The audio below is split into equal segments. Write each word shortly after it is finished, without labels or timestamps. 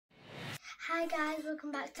Hi guys,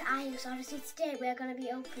 welcome back to Isaac's Odyssey. Today we are going to be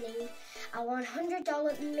opening a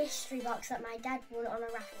 $100 mystery box that my dad won on a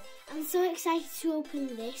raffle. I'm so excited to open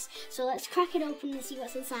this, so let's crack it open and see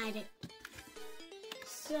what's inside it.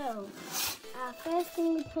 So, our first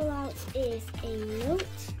thing we pull out is a note.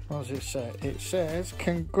 What does it say? It says,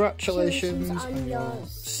 congratulations on your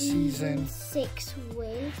season 6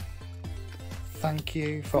 win. Thank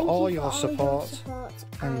you for all your support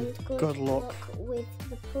and good luck with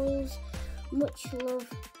the pulls. Much love,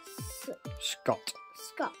 Scott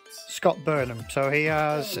Burnham. So he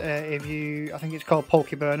has, I think it's called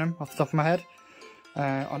Pokey Burnham off the top of my head,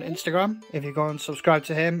 on Instagram. If you go and subscribe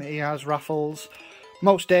to him, he has raffles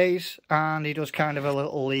most days, and he does kind of a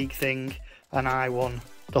little league thing, and I won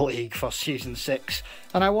the league for season 6,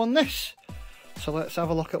 and I won this. So let's have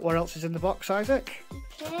a look at what else is in the box, Isaac.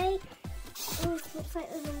 Okay. Oh, looks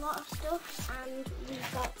like there's a lot of stuff, and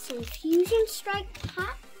we've got some Fusion Strike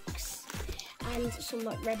packs, and some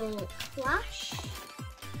Rebel Clash,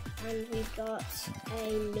 and we've got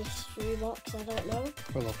a mystery box, I don't know.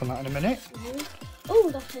 We'll open that in a minute. Oh,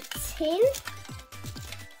 we've got a tin.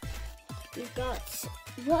 We've got,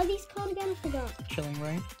 what are these called again? I forgot. Chilling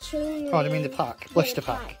Rain. Chilling Rain. Oh, do you mean the pack? Blister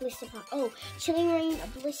pack. Blister pack. Oh, Chilling Rain, a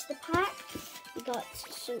blister pack. We got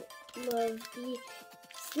some of the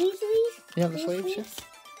sleeves. Yeah, the sleeves, yeah.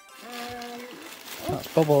 That's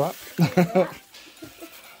bubble wrap.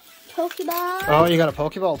 Pokeball. Oh, you got a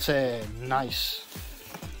Pokeball tin. Nice.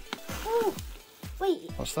 Oh, wait.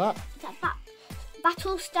 What's that? Is that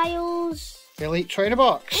Battle Styles Elite Trainer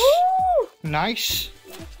Box. Ooh. Nice.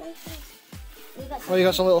 Nice. Oh, you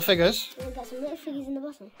got some little figures? We've got some little figures in the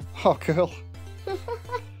bottom. Oh, cool.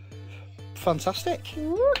 Fantastic.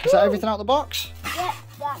 Is that everything out of the box? Yep,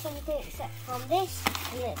 that's everything except from this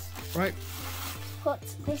and this. Right. Put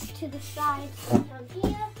this to the side down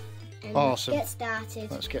here. And awesome. Get started.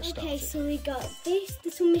 Let's get started. Okay, so we got this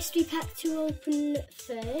little mystery pack to open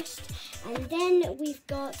first, and then we've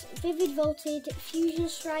got Vivid Voltage, Fusion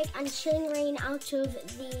Strike, and Chilling Rain out of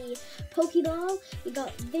the Pokeball. We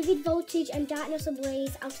got Vivid Voltage and Darkness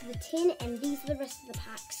Ablaze out of the tin, and these are the rest of the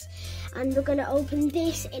packs. And we're gonna open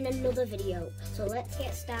this in another video. So let's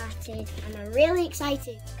get started, and I'm really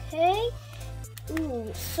excited. Okay.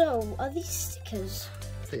 Ooh, so are these stickers?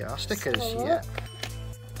 They are stickers, yeah.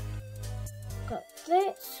 Got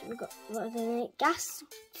this, we've got, what are they?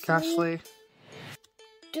 Ghastly.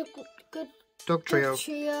 Dug Trio.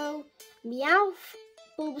 Meowth,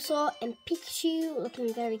 Bulbasaur, and Pikachu,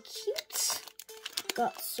 looking very cute.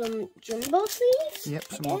 Got some jumbo sleeves. Yep,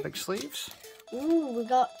 some more big sleeves. Ooh, we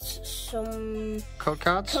got some code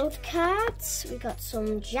cards. We got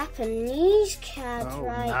some Japanese cards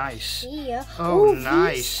nice. Here. Oh,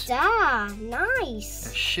 nice. V-Star, nice.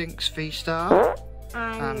 A Shinx V-Star.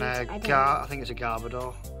 And I think it's a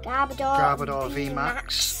Garbodor. Garbodor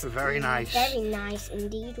VMAX. Very nice. Very nice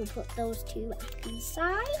indeed. We'll put those two at the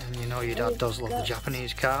side. And you know your dad does love the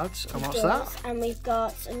Japanese cards. And what's that? And we've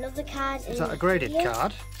got another card. Is that a graded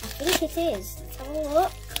card? I think it is. Let's have a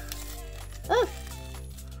look. Oh!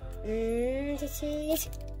 And it is.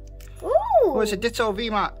 Ooh! Oh, it's a Ditto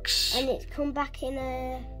VMAX. And it's come back in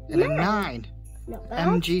a 9. Not bad.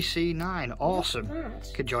 MGC 9. Awesome. Not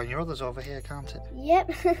bad. Could join your others over here, can't it? Yep.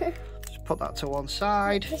 Just put that to one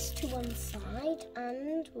side. Put this to one side,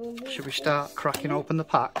 and we'll move. Should we start cracking open the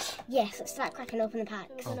packs? Yes, let's start cracking open the pack.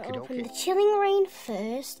 We're going to open Okay. the Chilling Rain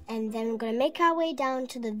first, and then we're going to make our way down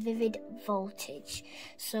to the Vivid Voltage.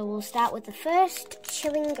 So we'll start with the first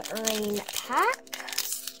Chilling Rain pack.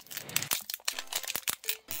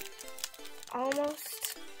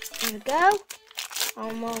 Almost. There we go.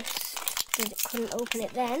 Almost. Couldn't open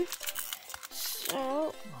it then. So.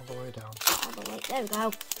 All the way down. All the way. There we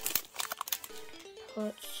go.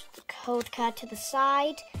 Put the code card to the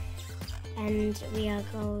side. And we are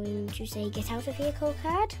going to say get out of here code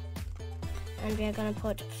card. And we are going to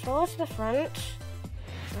put 4 to the front.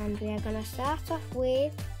 And we are going to start off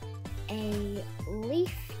with a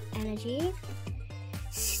Leaf Energy,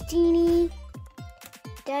 Steenie,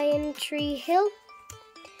 Diantree Hill,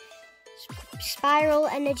 Spiral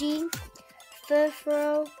Energy,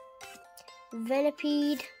 Furfro,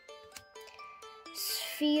 Venipede,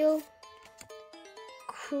 Spheal,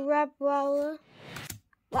 Crabrawler,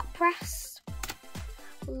 Lapras,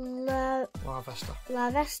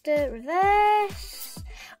 Larvesta Reverse,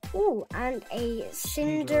 ooh, and a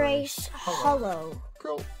Cinderace Hollow.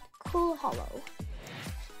 Cool Hollow.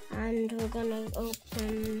 And we're gonna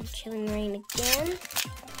open Chilling Rain again.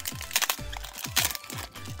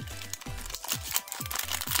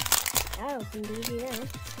 That opened easy then.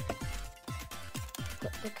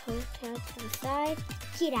 Put the code card to the side.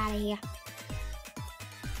 Get out of here.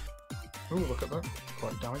 Oh, look at that.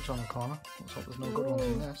 Quite damage on the corner. Let's hope there's no good ones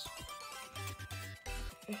in this.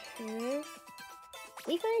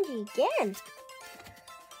 Leaf energy again.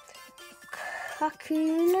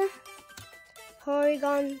 Cocoon.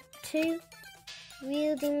 Porygon 2.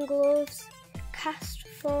 Wielding gloves. Cast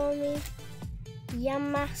for me.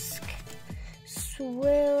 Yamask.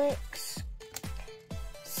 Swirlix.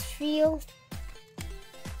 Sfeel.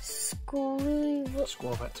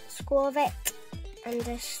 Squavet. And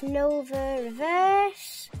a Snova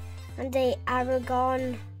reverse. And a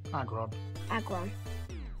Agron.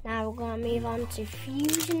 Now we're going to move on to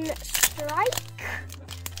Fusion Strike.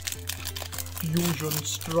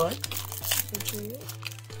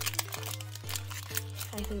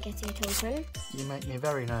 If I can get it open. You make me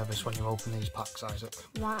very nervous when you open these packs, Isaac.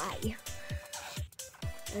 Why?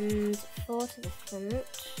 And 4 to the front.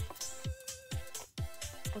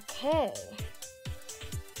 Okay.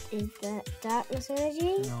 Is that Darkness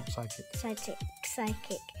Energy? No, Psychic.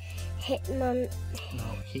 Psychic. Hitmon. No,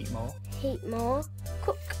 Heatmore.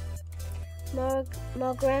 Cook.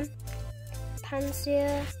 Mogram.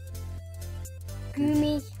 Pansear.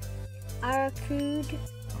 Gumi.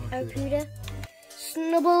 Arcuda.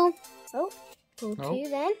 Snubble. Oh, pull 2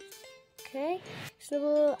 then. Okay.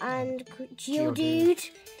 Snubble and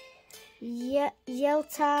Geodude.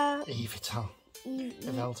 Yeltar.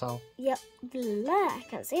 Eveltal. Yep. I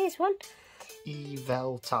can't see this one.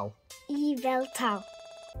 Eveltal.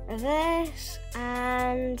 Reverse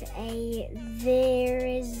and a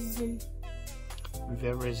Virizion.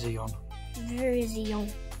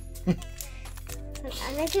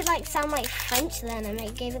 I made it like sound like French then. I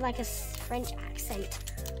gave it like a French accent.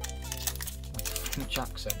 French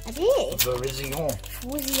accent? I did. Virizion.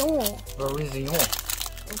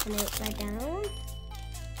 Open it upside down.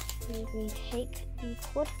 We take the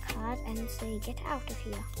code card and say get out of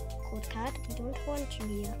here. Code card, we don't want you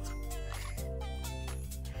here.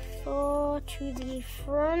 4 to the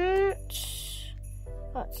front.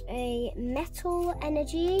 Got a Metal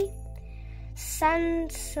Energy.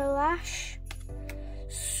 Sand Slash.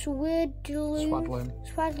 Swadloom.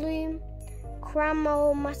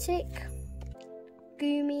 Cramomatic.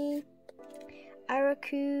 Gumi.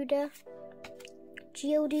 Arcuda.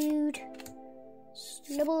 Geodude.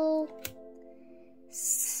 Snubble.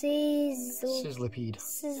 Sizzlipede.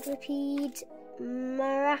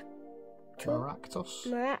 Maractus.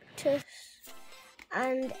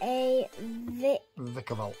 And a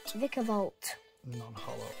Vikavolt.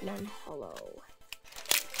 Non-hollow.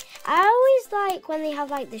 I always like when they have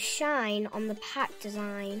like the shine on the pack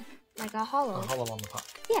design. Like a hollow. A hollow on the pack.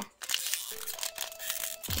 Yeah.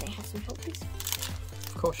 Can I have some help, please?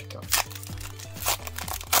 Of course you can.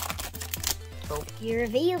 Oh. You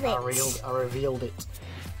revealed it. I revealed it.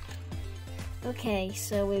 Okay,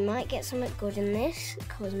 so we might get something good in this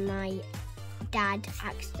because my dad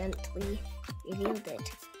accidentally revealed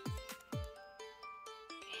it.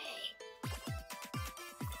 Okay.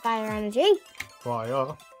 Fire energy.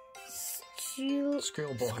 Fire.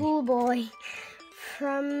 Schoolboy.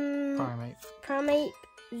 Primeape.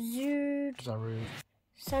 Zarude.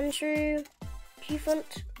 Sandshrew.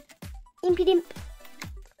 Pufant. Impidimp.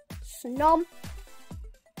 Snom.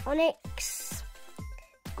 Onyx.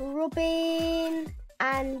 Grubbin.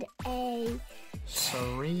 And a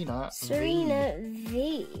Serena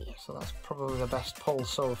V. So that's probably the best pull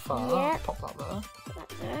so far. Yeah. Pop that there. Put that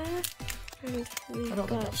there. And I don't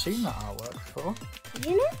think I've seen that artwork before. Have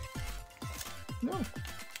you know? No. I'll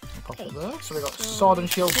pop it there. So we got Sword and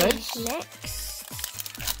Shield base. Next.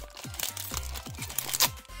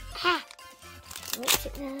 Ha! What's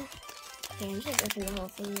it there? Okay, I'm just ripping the whole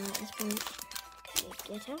thing out at this point. Can we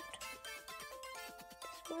get out?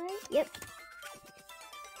 This way? Yep.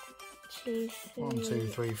 2, 3. 1, 2,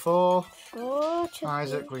 3, 4. 4.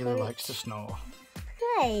 Isaac really likes to snore.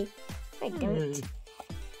 Hey, I don't.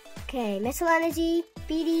 Okay, Metal Energy,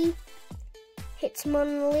 BD,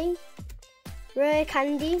 Hitmonlee, Rare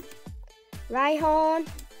Candy, Rhyhorn,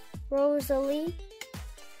 Rosalie,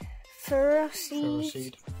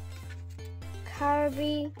 Ferocity,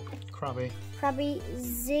 Krabby,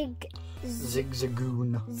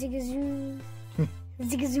 Zigzagoon,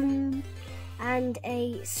 and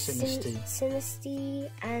a Sinistea,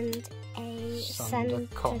 and a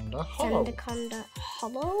Sandaconda Hollow.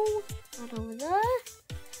 Right over there.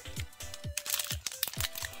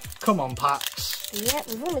 Come on, packs. Yeah,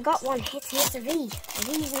 we've only got one hit. Here's a V. A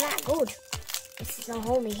V isn't that good. This is the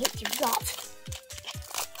only hit you've got.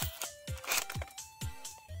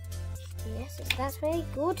 Yes, that's very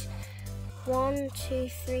good. 1, 2,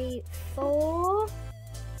 3, 4.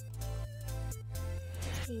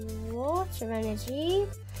 Water Energy.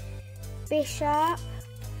 Bishop.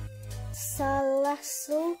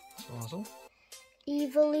 Salazzle.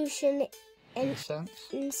 Evolution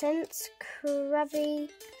Incense. Krabby.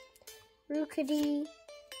 Rookedy.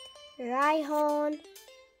 Rhyhorn.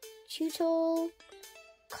 Tutle.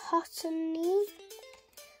 Cottony.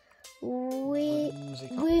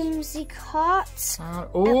 Whimsicott.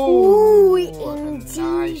 Oh,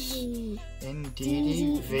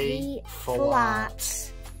 Indeedee V full art.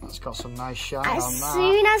 That's got some nice shine on that. As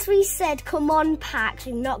soon as we said, come on packs,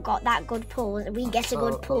 we've not got that good pull. We get a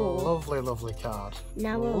good pull. Lovely, lovely card.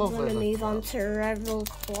 Now we're going to move on to Rebel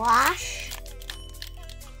Clash.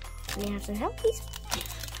 We have some helpies.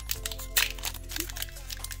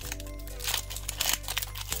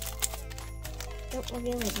 Don't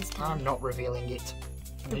reveal it this time. I'm not revealing it.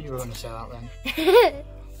 I knew you were going to say that then.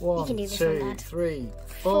 You can do this 1, 2, 3,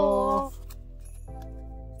 4.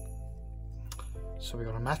 So we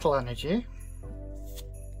got a Metal Energy,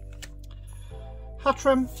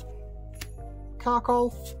 Hattrem,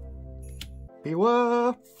 Carkol,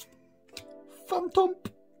 Beware, Phantom,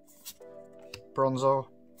 Bronzo,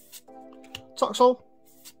 Toxel.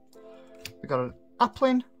 We got an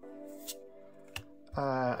Applin,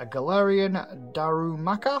 a Galarian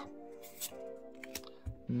Darumaka,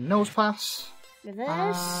 Nosepass,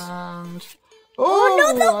 Reverse.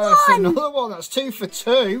 and another one. That's 2 for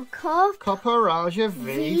 2. Copperaja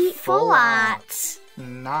V full art.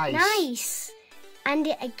 Nice. And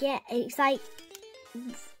again, it's like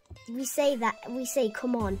we say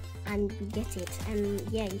come on, and we get it, and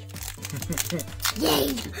yay. Yay!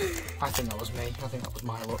 I think that was me. I think that was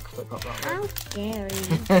my luck that got that How one. dare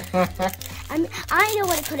you? I know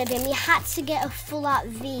what it could have been. We had to get a full art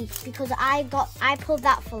V because I pulled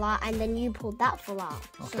that full art and then you pulled that full art.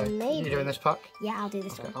 Okay. So maybe. You doing this pack? Yeah, I'll do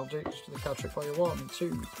this one. I'll do just the card trick for you. 1,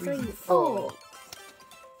 2, 3, 3, 4.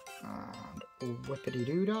 And whippity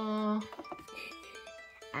doo dah.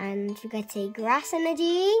 And we get a Grass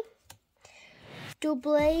Energy,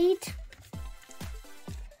 Doublade,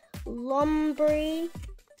 Lombre,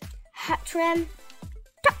 Hattrem,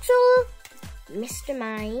 Toxel, Mr.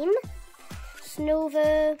 Mime,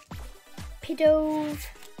 Snover, Pidove,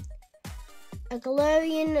 a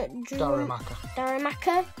Galarian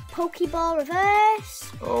Darumaka, Pokeball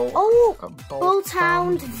Reverse,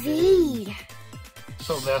 Bulltown V.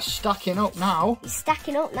 So they're stacking up now. He's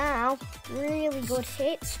stacking up now. Really good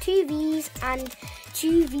hits. 2 Vs and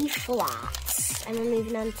 2 V flats. And we're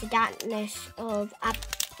moving on to Darkness of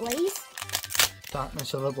Ablaze.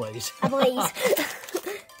 Darkness of Ablaze. Ablaze.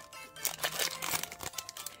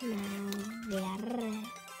 Now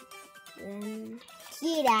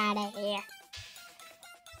get out of here.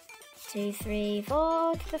 2, 3,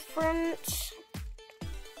 4 to the front.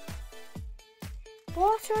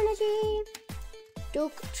 Water Energy.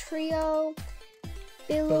 Duck Trio,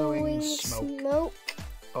 Billowing Smoke.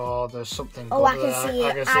 Oh, there's something good. Oh, I can see it.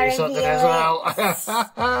 I can see something as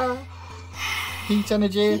well. Heat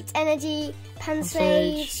Energy.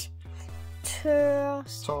 Pansage.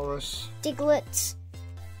 Taurus. Diglett.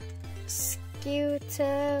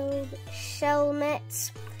 Scuto.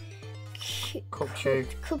 Shelmet.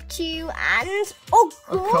 Cubchoo. And a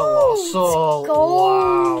Colossal.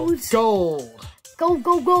 Gold. Wow. Gold.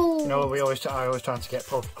 Gold. No, I always trying to get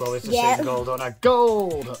Pokeclaw to sing gold on a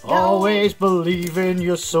gold. Always believe in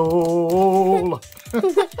your soul.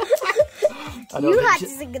 You had to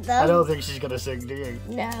sing it though. I don't think she's going to sing, do you?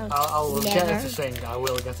 No. I'll get her to sing. I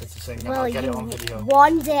will get her to sing. Well, I'll get it on video.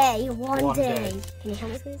 One day. Can you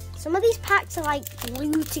help me with this? Some of these packs are like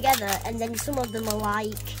glued together and then some of them are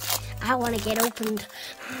like, I want to get opened.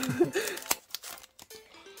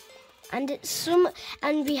 And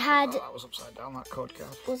we had. Oh, that was upside down, that code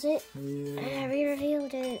card. Was it? Yeah. We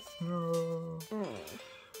revealed it. No.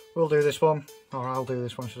 We'll do this one. Or I'll do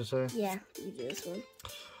this one, should I say? Yeah, you do this one.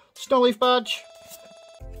 Snowleaf Badge.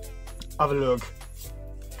 Have a look. I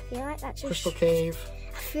feel like that's just. Crystal Cave.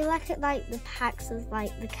 I feel like it, like the packs of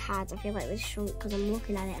like the cards. I feel like they're shrunk because I'm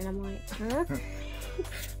looking at it and I'm like, huh?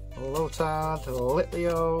 Lotad,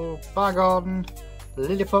 Litleo, Bagon,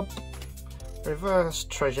 Lillipup, Reverse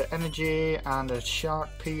Treasure Energy, and a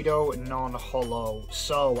Sharkpedo non-hollow.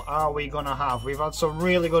 So, are we gonna have? We've had some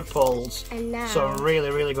really good pulls. And now, some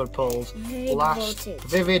really good pulls.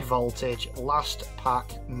 Vivid Voltage, last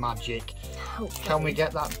pack Magic. Hopefully. Can we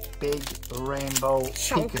get that big rainbow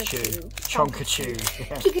Pikachu? Chonkachu.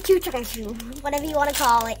 Yeah. Pikachu, whatever you want to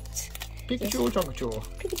call it. Pikachu, Chonkachu.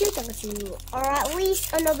 Or at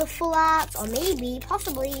least another full art, or maybe,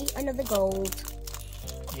 possibly, another gold.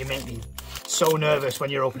 You make me so nervous when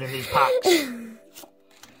you're opening these packs.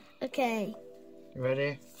 Okay. You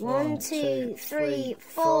ready? 1, 2, 3,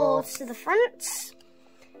 4 to the front.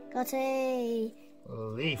 Got a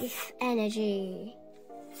Leaf. Energy.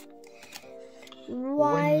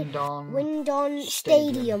 Windon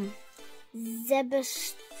Stadium.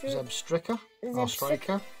 Zebstrika or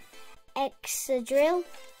Striker. Excadrill.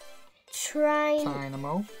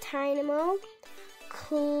 Tynamo.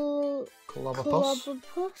 Clobbopus.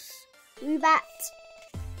 Rubat.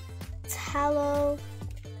 Tallow.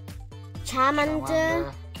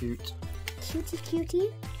 Charmander. Cute. Cutie.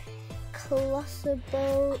 Clobbopus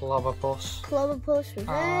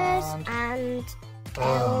reverse and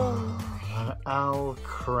an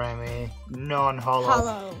Alcremie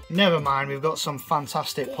non-hollow. Never mind, we've got some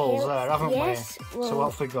fantastic pulls there, haven't we? Well, so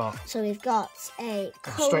what have we got? So we've got a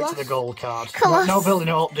straight to the gold card. No building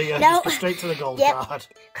it up, do you? No. Just go straight to the gold card.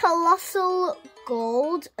 Colossal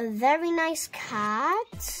Gold, a very nice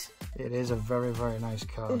card. It is a very, very nice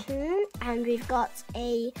card. And we've got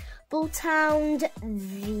a Bulltown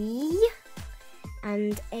V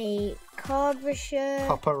and a Copperaja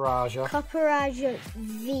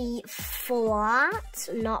V flat,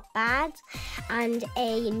 not bad, and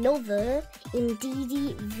another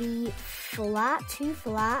Indeedee V flat, 2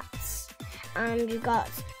 flats, and we've got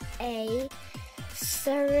a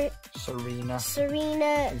Serena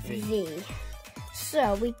V.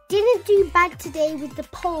 So we didn't do bad today with the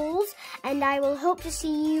polls, and I will hope to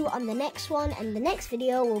see you on the next one, and the next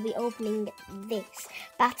video will be opening this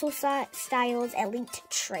Battle Styles Elite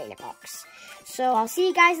Trainer Box. So I'll see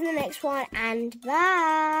you guys in the next one, and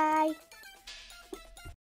bye!